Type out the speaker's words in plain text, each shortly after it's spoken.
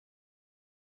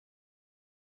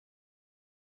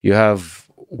you have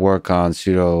work on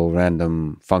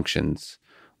pseudo-random functions.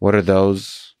 What are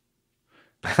those?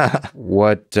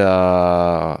 What's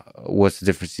the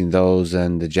difference between those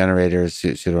and the generators,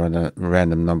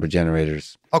 pseudo-random number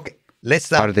generators? Okay,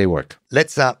 how do they work?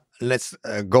 Let's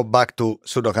go back to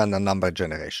pseudo-random number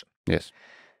generation. Yes.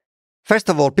 First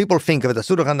of all, people think that the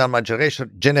pseudo-random number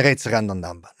generation generates a random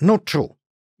number. Not true,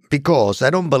 because I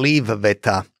don't believe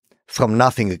that from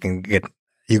nothing you can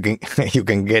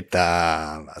get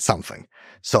something.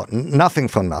 So nothing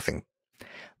from nothing.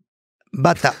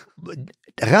 But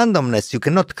randomness you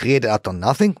cannot create out of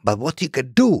nothing. But what you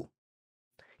can do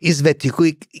is that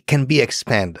it can be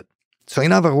expanded. So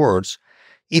in other words,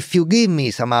 if you give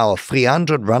me somehow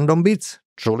 300 random bits,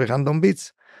 truly random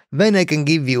bits, then I can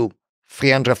give you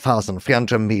 300,000,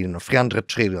 300 million, 300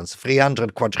 trillions,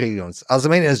 300 quadrillions, as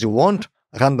many as you want,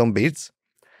 random bits,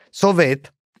 so that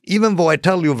even though I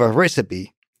tell you the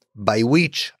recipe by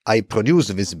which I produce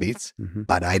these bits,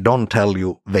 but I don't tell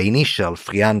you the initial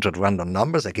 300 random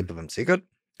numbers, I keep them secret,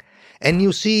 and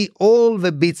you see all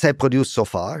the bits I produced so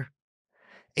far,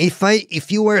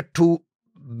 if you were to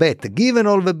bet, given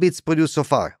all the bits produced so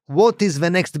far, what is the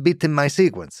next bit in my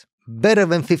sequence? Better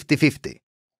than 50-50.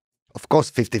 Of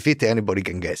course, 50-50, anybody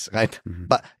can guess, right?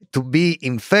 But to be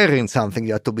inferring something,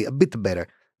 you have to be a bit better.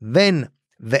 Then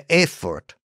the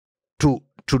effort to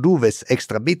do this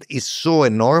extra bit is so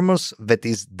enormous that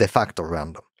is de facto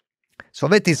random. So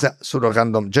that is a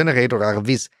pseudo-random generator are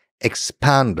these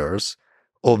expanders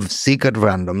of secret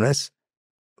randomness,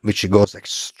 which goes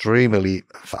extremely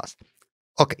fast.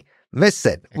 Okay, that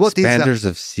said, what is expanders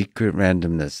of secret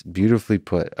randomness? Beautifully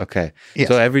put. Okay, yes.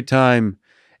 So every time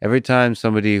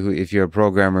somebody if you're a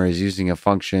programmer is using a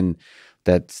function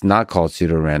that's not called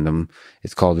pseudo-random,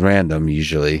 it's called random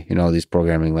usually, these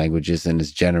programming languages, and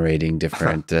it's generating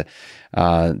different,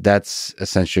 that's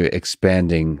essentially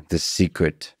expanding the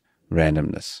secret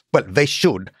randomness. Well, they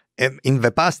should. In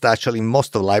the past, actually, in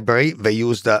most of the library, they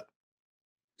used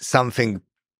something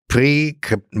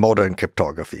pre-modern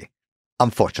cryptography.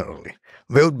 Unfortunately,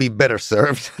 they would be better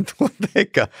served to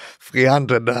take a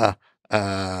 300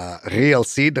 real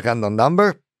seed random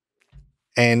number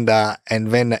and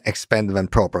then expand them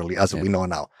properly, as we know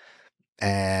now.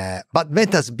 But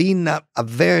that has been a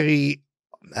very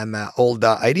old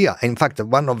idea. In fact,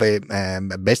 one of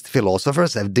the best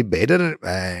philosophers have debated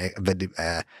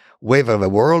whether the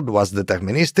world was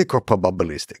deterministic or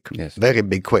probabilistic. Yes. Very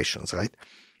big questions, right?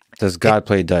 Does God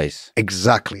play dice?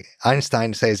 Exactly.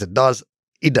 Einstein says it does.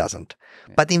 It doesn't.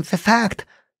 Yeah. But in fact,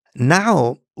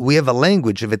 now we have a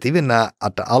language that even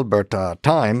at Albert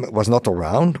time was not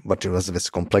around, but it was this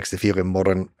complexity theory,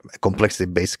 modern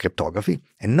complexity-based cryptography.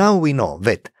 And now we know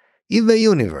that if the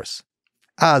universe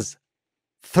has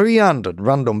 300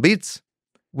 random bits,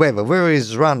 whether it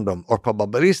is random or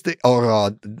probabilistic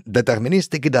or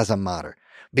deterministic, it doesn't matter.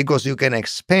 Because you can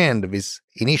expand this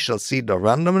initial seed of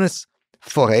randomness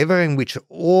forever, in which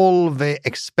all the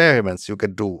experiments you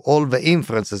could do, all the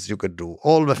inferences you could do,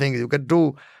 all the things you could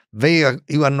do, you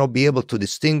will not be able to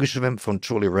distinguish them from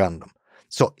truly random.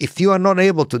 So if you are not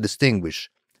able to distinguish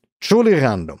truly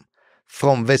random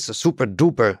from this super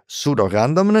duper pseudo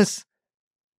randomness,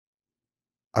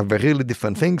 are they really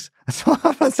different things? So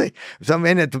I would say, so I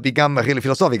mean to become really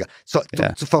philosophical. So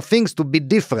for things to be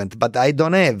different, but I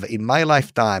don't have in my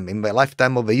lifetime, in the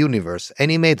lifetime of the universe,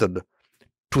 any method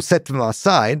to set them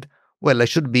aside, well, I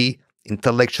should be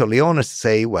intellectually honest,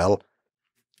 say, well,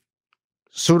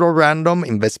 pseudo-random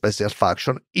in this special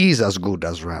function is as good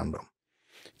as random.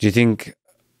 Do you think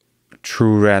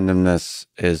true randomness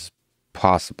is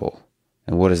possible?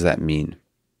 And what does that mean?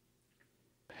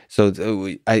 So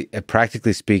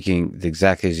practically speaking,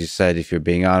 exactly as you said, if you're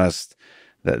being honest,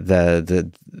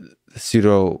 the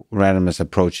pseudo-randomness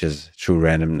approaches true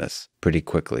randomness pretty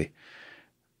quickly.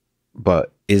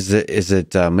 But is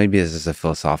it maybe this is a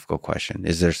philosophical question.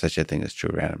 Is there such a thing as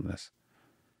true randomness?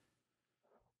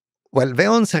 Well, the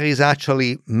answer is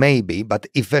actually maybe, but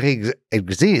if there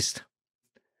exists,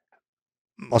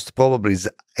 most probably is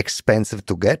expensive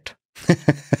to get.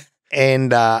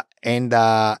 and in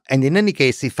any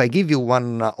case, if I give you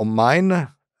one of mine,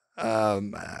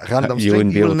 random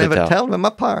string, you will never tell them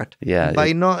apart. Yeah.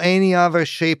 By no any other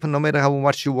shape, no matter how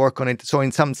much you work on it. So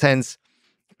in some sense,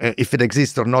 if it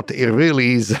exists or not, it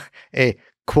really is a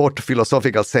quote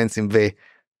philosophical sense in the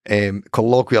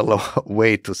colloquial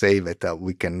way to say that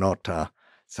we cannot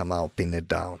somehow pin it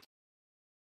down.